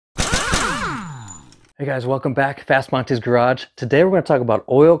Hey guys, welcome back. Fast Monty's Garage. Today we're going to talk about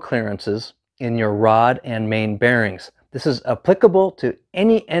oil clearances in your rod and main bearings. This is applicable to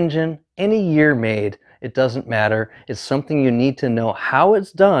any engine, any year made. It doesn't matter. It's something you need to know how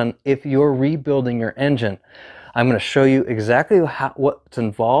it's done if you're rebuilding your engine. I'm going to show you exactly what's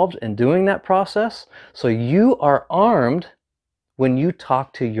involved in doing that process so you are armed when you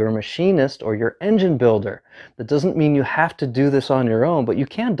talk to your machinist or your engine builder. That doesn't mean you have to do this on your own, but you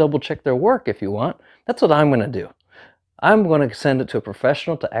can double check their work if you want. That's what I'm going to do. I'm going to send it to a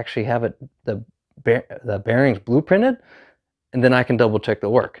professional to actually have the bearings blueprinted, and then I can double check the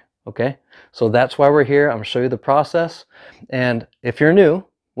work. Okay, so that's why we're here. I'm going to show you the process, and if you're new,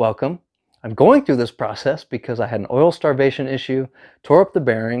 welcome. I'm going through this process because I had an oil starvation issue, tore up the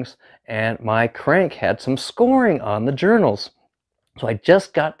bearings, and my crank had some scoring on the journals. So I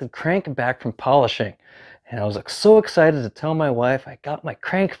just got the crank back from polishing, and I was like so excited to tell my wife I got my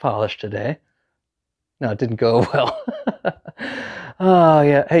crank polished today. No, it didn't go well. Oh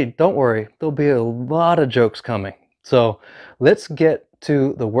yeah, hey, don't worry, there'll be a lot of jokes coming. So let's get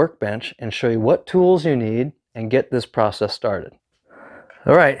to the workbench and show you what tools you need and get this process started.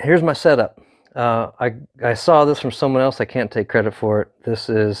 All right, here's my setup. I saw this from someone else. I can't take credit for it. This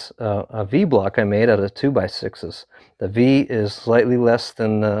is a V block I made out of 2x6s. The V is slightly less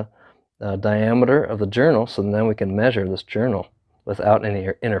than the diameter of the journal, so then we can measure this journal without any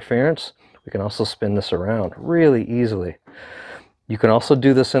interference. We can also spin this around really easily. You can also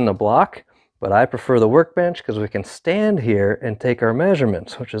do this in the block, but I prefer the workbench because we can stand here and take our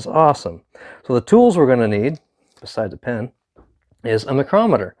measurements, which is awesome. So the tools we're going to need, besides a pen, is a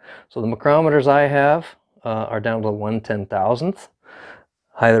micrometer. So the micrometers I have are down to 1/10,000th.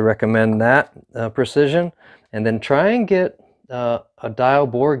 Highly recommend that precision. And then try and get a dial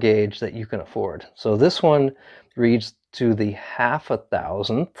bore gauge that you can afford. So this one reads to the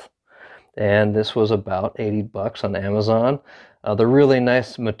 1/1000th, and this was about 80 bucks on Amazon. The really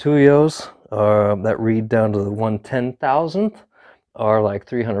nice Matuyos that read down to the 1/10,000th are like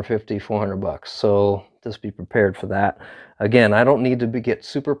 350, 400 bucks. So just be prepared for that. Again, I don't need to get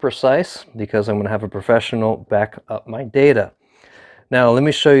super precise because I'm going to have a professional back up my data. Now let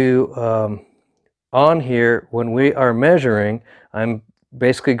me show you on here when we are measuring. I'm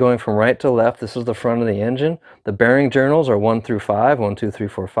basically going from right to left. This is the front of the engine. The bearing journals are 1 through 5, 1, 2, 3,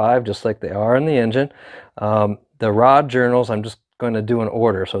 4, 5, just like they are in the engine. The rod journals, I'm just going to do an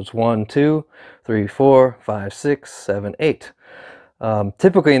order. So it's 1, 2, 3, 4, 5, 6, 7, 8.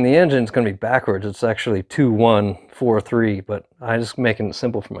 Typically in the engine it's going to be backwards. It's actually 2, 1, 4, 3, but I'm just making it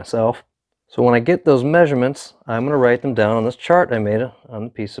simple for myself. So when I get those measurements, I'm going to write them down on this chart I made on a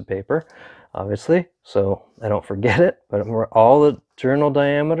piece of paper, obviously, so I don't forget it. But all the journal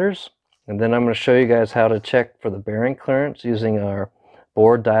diameters, and then I'm going to show you guys how to check for the bearing clearance using our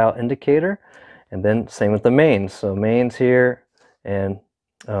bore dial indicator, and then same with the mains. So mains here and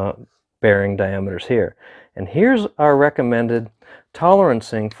bearing diameters here. And here's our recommended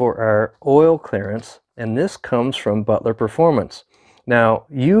tolerancing for our oil clearance, and this comes from Butler Performance. Now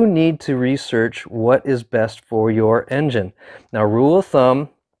you need to research what is best for your engine. Now rule of thumb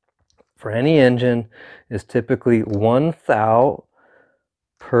for any engine is typically 1 thou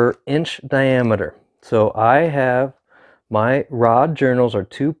per inch diameter. So I have my rod journals are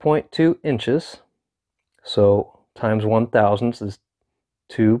 2.2 inches, so times 1/1000 is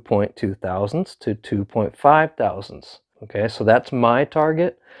 2.2 thousandths to 2.5 thousandths. Okay, so that's my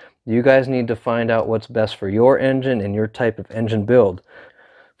target. You guys need to find out what's best for your engine and your type of engine build.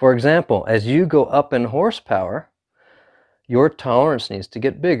 For example, as you go up in horsepower, your tolerance needs to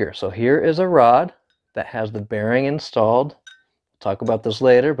get bigger. So here is a rod that has the bearing installed. We'll talk about this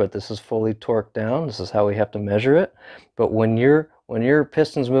later, but this is fully torqued down. This is how we have to measure it. But when your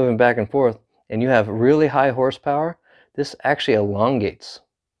piston's moving back and forth and you have really high horsepower, this actually elongates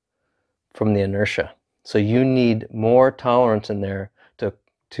from the inertia. So you need more tolerance in there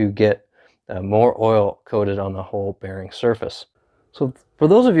to get more oil coated on the whole bearing surface. So for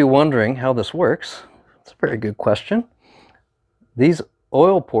those of you wondering how this works, it's a very good question. These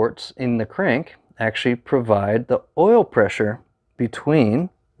oil ports in the crank actually provide the oil pressure between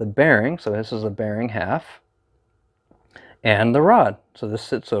the bearing, so this is the bearing half, and the rod. So this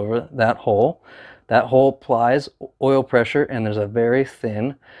sits over that hole. That hole applies oil pressure, and there's a very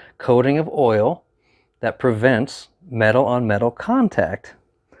thin coating of oil that prevents metal on metal contact.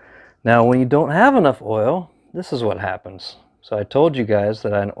 Now when you don't have enough oil, this is what happens. So I told you guys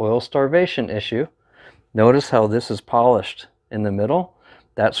that I had an oil starvation issue. Notice how this is polished in the middle.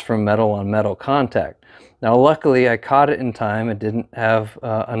 That's from metal on metal contact. Now luckily I caught it in time. It didn't have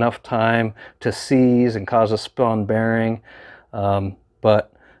enough time to seize and cause a spun bearing,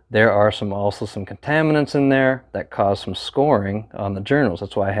 but there are also some contaminants in there that cause some scoring on the journals.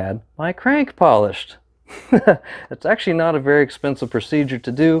 That's why I had my crank polished. It's actually not a very expensive procedure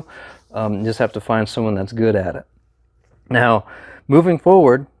to do. You just have to find someone that's good at it. Now, moving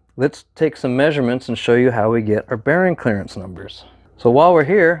forward, let's take some measurements and show you how we get our bearing clearance numbers. So while we're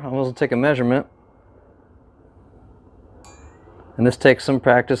here, I'm going to take a measurement. And this takes some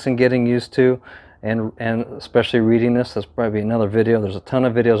practice and getting used to, and especially reading this. That's probably another video. There's a ton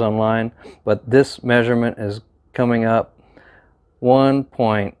of videos online, but this measurement is coming up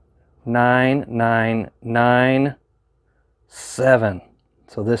 1.9997.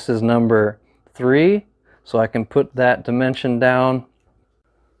 So this is number 3. So I can put that dimension down.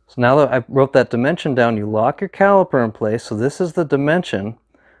 So now that I wrote that dimension down, you lock your caliper in place. So this is the dimension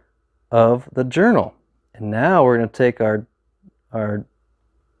of the journal. And now we're going to take our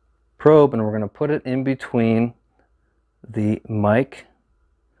probe and we're going to put it in between the mic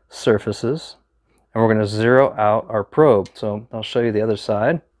surfaces, and we're going to zero out our probe. So I'll show you the other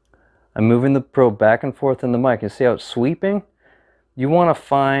side. I'm moving the probe back and forth in the mic. You see how it's sweeping? You want to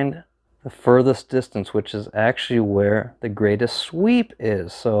find the furthest distance, which is actually where the greatest sweep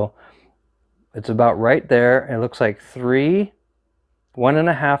is. So it's about right there. It looks like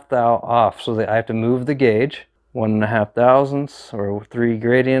 1.5 thou off. So I have to move the gauge 1.5 thousandths or 3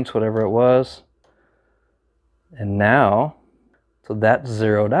 gradients, whatever it was. And now, so that's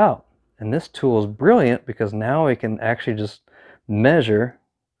zeroed out. And this tool is brilliant because now we can actually just measure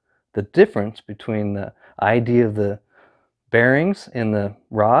the difference between the ID of the bearings in the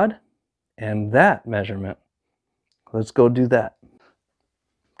rod and that measurement. Let's go do that.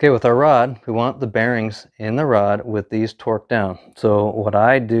 Okay, with our rod, we want the bearings in the rod with these torqued down. So what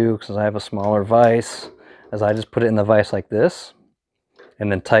I do, because I have a smaller vise, is I just put it in the vise like this and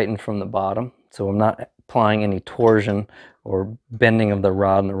then tighten from the bottom. So I'm not applying any torsion or bending of the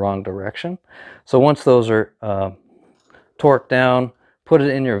rod in the wrong direction. So once those are torqued down, put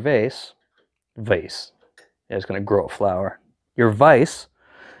it in your vase. Yeah, it's going to grow a flower. Your vise,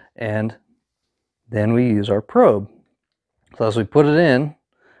 and then we use our probe. So as we put it in,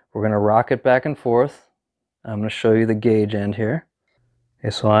 we're going to rock it back and forth. I'm going to show you the gauge end here. Okay,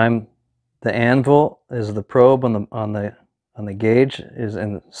 so the anvil is the probe on the gauge is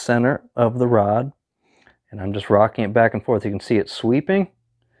in the center of the rod, and I'm just rocking it back and forth. You can see it sweeping.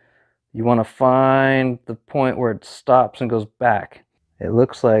 You want to find the point where it stops and goes back. It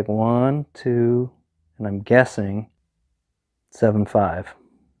looks like 1, 2, and I'm guessing 7.5.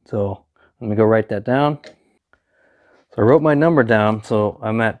 So let me go write that down. So I wrote my number down, so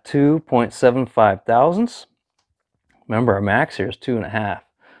I'm at 2.75 thousandths. Remember, our max here is 2.5,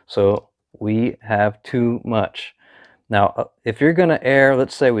 so we have too much. Now, if you're going to err,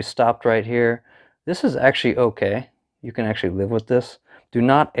 let's say we stopped right here, this is actually okay. You can actually live with this. Do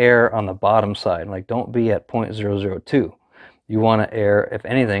not err on the bottom side, like don't be at 0.002. You want to err, if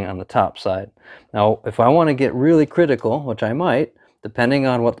anything, on the top side. Now, if I want to get really critical, which I might, depending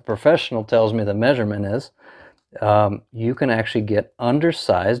on what the professional tells me the measurement is, you can actually get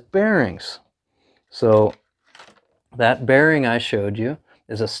undersized bearings. So that bearing I showed you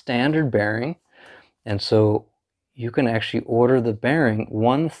is a standard bearing, and so you can actually order the bearing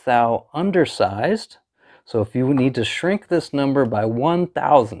 1 thou undersized. So if you need to shrink this number by 1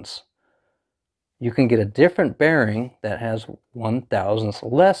 thousandths, you can get a different bearing that has 1 thousandths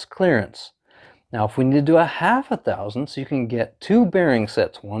less clearance. Now if we need to do a 0.5 thousandths, you can get 2 bearing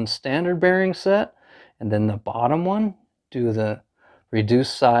sets, one standard bearing set, and then the bottom one, do the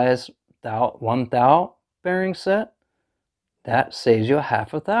reduced size 1 thou bearing set. That saves you a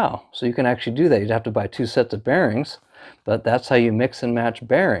 0.5 thou. So you can actually do that. You'd have to buy 2 sets of bearings, but that's how you mix and match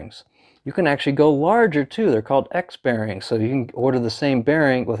bearings. You can actually go larger too. They're called X bearings. So you can order the same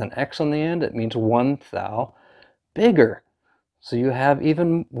bearing with an X on the end. It means 1 thou bigger. So you have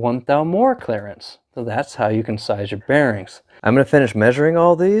even 1 thou more clearance. So that's how you can size your bearings. I'm going to finish measuring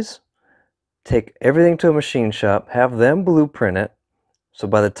all these, take everything to a machine shop, have them blueprint it. So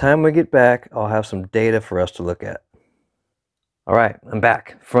by the time we get back, I'll have some data for us to look at. All right, I'm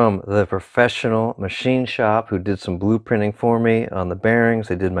back from the professional machine shop who did some blueprinting for me on the bearings.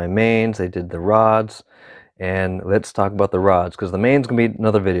 They did my mains, they did the rods, and let's talk about the rods because the main's gonna be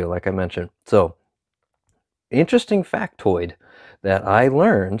another video like I mentioned. So, interesting factoid that I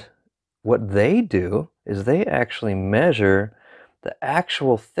learned, what they do is they actually measure the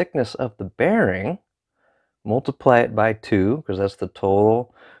actual thickness of the bearing, multiply it by 2 because that's the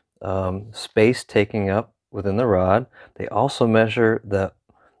total space taking up within the rod. They also measure the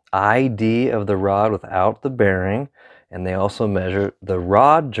ID of the rod without the bearing, and they also measure the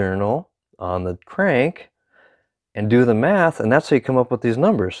rod journal on the crank, and do the math, and that's how you come up with these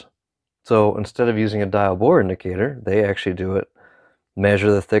numbers. So instead of using a dial bore indicator, they actually do it,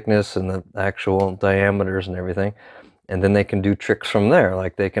 measure the thickness and the actual diameters and everything, and then they can do tricks from there.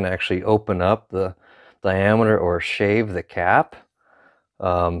 Like they can actually open up the diameter or shave the cap,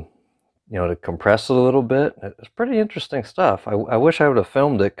 you know, to compress it a little bit. It's pretty interesting stuff. I wish I would have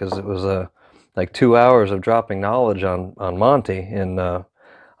filmed it, because it was like 2 hours of dropping knowledge on Monty, and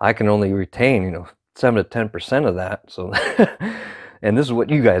I can only retain, you know, 7 to 10% of that. So, and this is what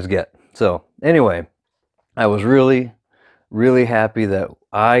you guys get. So anyway, I was really happy that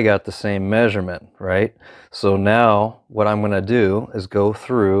I got the same measurement, right? So now what I'm going to do is go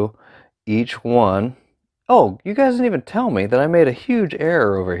through each one. Oh, you guys didn't even tell me that I made a huge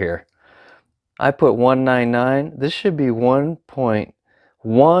error over here. I put 199. This should be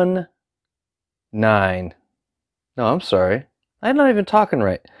 1.19. No, I'm sorry. I'm not even talking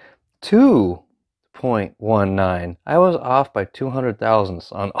right. 2.19. I was off by 200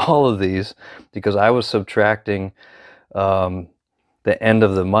 thousandths on all of these, because I was subtracting the end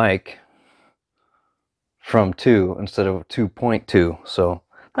of the mic from 2 instead of 2.2. So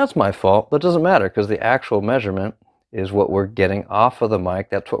that's my fault. That doesn't matter, because the actual measurement is what we're getting off of the mic.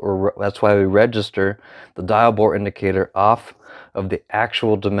 That's why we register the dial bore indicator off of the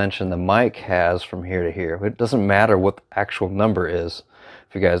actual dimension the mic has from here to here. It doesn't matter what the actual number is,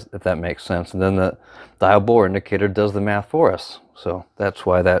 if that makes sense. And then the dial bore indicator does the math for us. So that's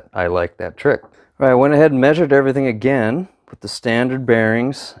why I like that trick. All right, I went ahead and measured everything again with the standard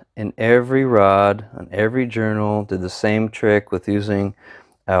bearings in every rod on every journal. Did the same trick with using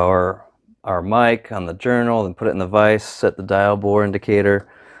our mic on the journal, then put it in the vise, set the dial bore indicator,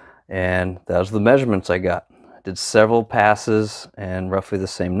 and that was the measurements I got. I did several passes and roughly the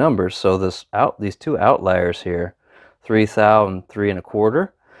same numbers. So these two outliers here, 3 thou and 3 1/4,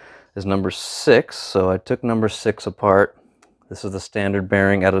 is number 6. So I took number 6 apart. This is the standard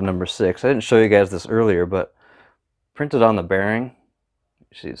bearing out of number 6. I didn't show you guys this earlier, but printed on the bearing,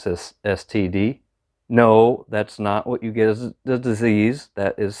 it says STD. No, that's not what you get as the disease.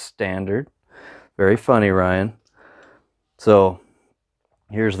 That is standard. Very funny, Ryan. So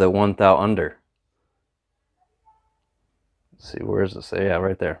here's the 1 thou under. Let's see, where does it say? Yeah,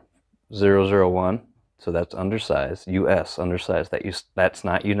 right there. 001. So that's undersized. US, undersized. That's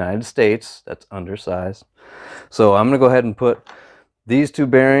not United States. That's undersized. So I'm going to go ahead and put these two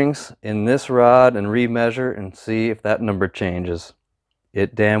bearings in this rod and remeasure and see if that number changes.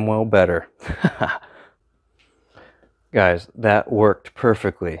 It damn well better. Guys, that worked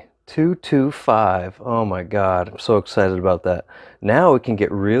perfectly. 225. Oh my God, I'm so excited about that. Now we can get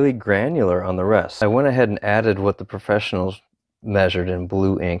really granular on the rest. I went ahead and added what the professionals measured in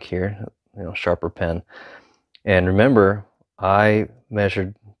blue ink here, you know, sharper pen. And remember, I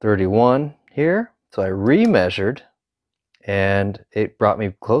measured 31 here, so I remeasured, and it brought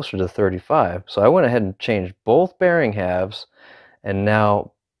me closer to 35. So I went ahead and changed both bearing halves, and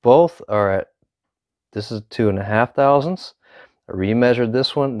now both are at, this is 2.5 thousandths. I remeasured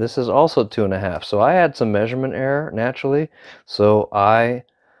this one. This is also 2.5. So I had some measurement error naturally. So I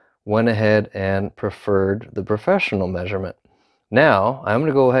went ahead and preferred the professional measurement. Now I'm going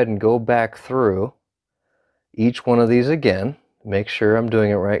to go ahead and go back through each one of these again. Make sure I'm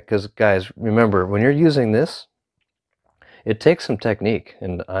doing it right. Because guys, remember, when you're using this, it takes some technique.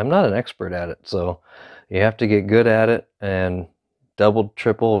 And I'm not an expert at it. So you have to get good at it and double,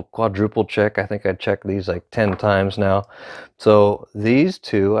 triple, quadruple check. I think I checked these like 10 times now. So these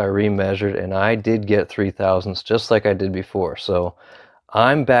two I remeasured, and I did get 3 thousandths just like I did before. So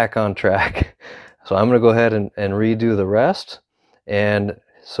I'm back on track. So I'm going to go ahead and redo the rest. And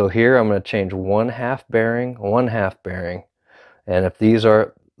so here I'm going to change 1/2 bearing, 1/2 bearing. And if these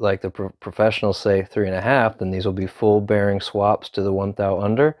are like the professionals say 3.5, then these will be full bearing swaps to the 1 thou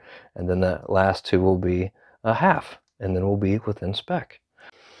under, and then the last two will be a half, and then we'll be within spec.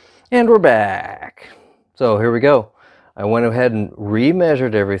 And we're back. So here we go. I went ahead and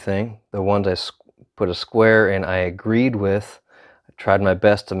remeasured everything. The ones I put a square in, I agreed with. I tried my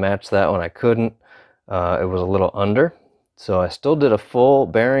best to match that one. I couldn't. It was a little under. So I still did a full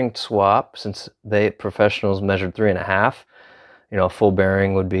bearing swap, since professionals measured 3.5. You know, a full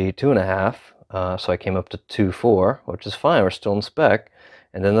bearing would be 2.5. So I came up to 2.4, which is fine. We're still in spec.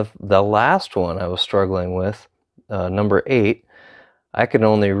 And then the last one I was struggling with, number 8, I could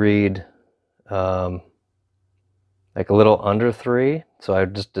only read like a little under 3. So I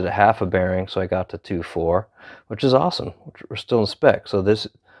just did a half a bearing, so I got to 2.4, which is awesome. We're still in spec. So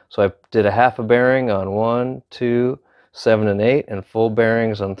I did a half a bearing on 1, 2, 7, and 8, and full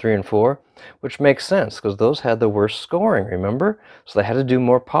bearings on 3 and 4, which makes sense because those had the worst scoring, remember? So they had to do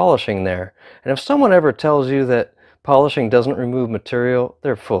more polishing there. And if someone ever tells you that polishing doesn't remove material,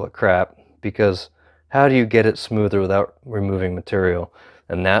 they're full of crap, because how do you get it smoother without removing material?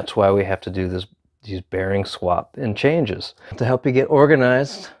 And that's why we have to do these bearing swap and changes. To help you get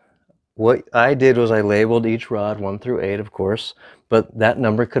organized, what I did was I labeled each rod 1 through 8, of course, but that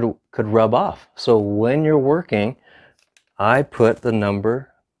number could rub off. So when you're working, I put the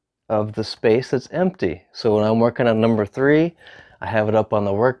number of the space that's empty. So when I'm working on number 3, I have it up on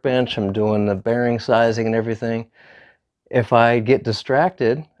the workbench, I'm doing the bearing sizing and everything. If I get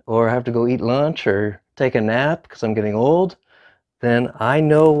distracted or have to go eat lunch or take a nap because I'm getting old, then I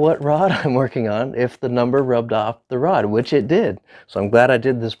know what rod I'm working on if the number rubbed off the rod, which it did. So I'm glad I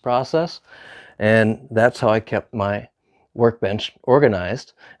did this process, and that's how I kept my workbench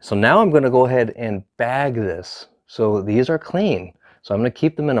organized. So now I'm going to go ahead and bag this. So these are clean. So I'm going to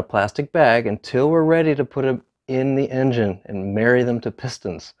keep them in a plastic bag until we're ready to put them in the engine and marry them to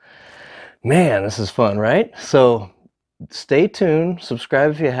pistons. Man, this is fun, right? So stay tuned,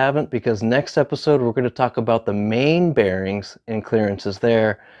 subscribe if you haven't, because next episode we're going to talk about the main bearings and clearances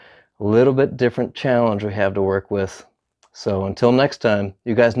there. A little bit different challenge we have to work with. So until next time,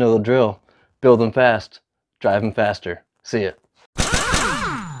 you guys know the drill. Build them fast, drive them faster. See ya.